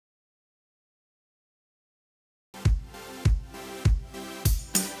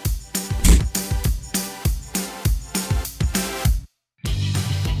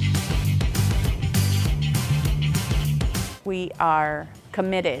we are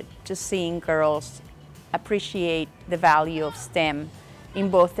committed to seeing girls appreciate the value of STEM in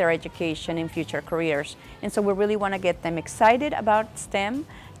both their education and future careers. And so we really want to get them excited about STEM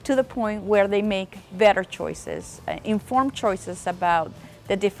to the point where they make better choices, informed choices about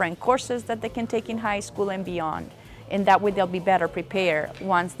the different courses that they can take in high school and beyond. And that way they'll be better prepared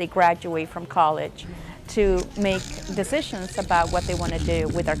once they graduate from college to make decisions about what they want to do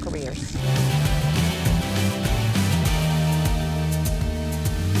with their careers.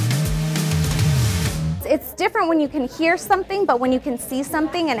 It's different when you can hear something, but when you can see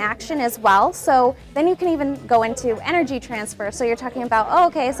something in action as well. So then you can even go into energy transfer. So you're talking about, oh,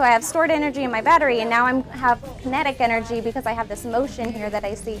 okay, so I have stored energy in my battery, and now I have kinetic energy because I have this motion here that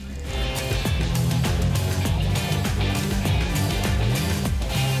I see.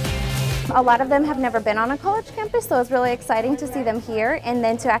 A lot of them have never been on a college campus, so it's really exciting to see them here and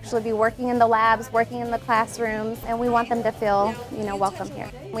then to actually be working in the labs, working in the classrooms, and we want them to feel, welcome here.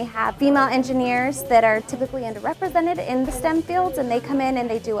 We have female engineers that are typically underrepresented in the STEM fields, and they come in and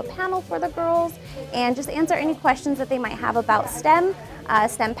they do a panel for the girls and just answer any questions that they might have about STEM,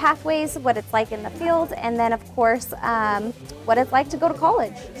 STEM pathways, what it's like in the field, and then of course what it's like to go to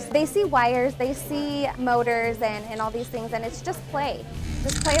college. They see wires, they see motors and all these things, and it's just play.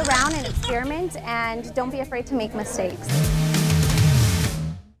 Just play around and experiment, and don't be afraid to make mistakes.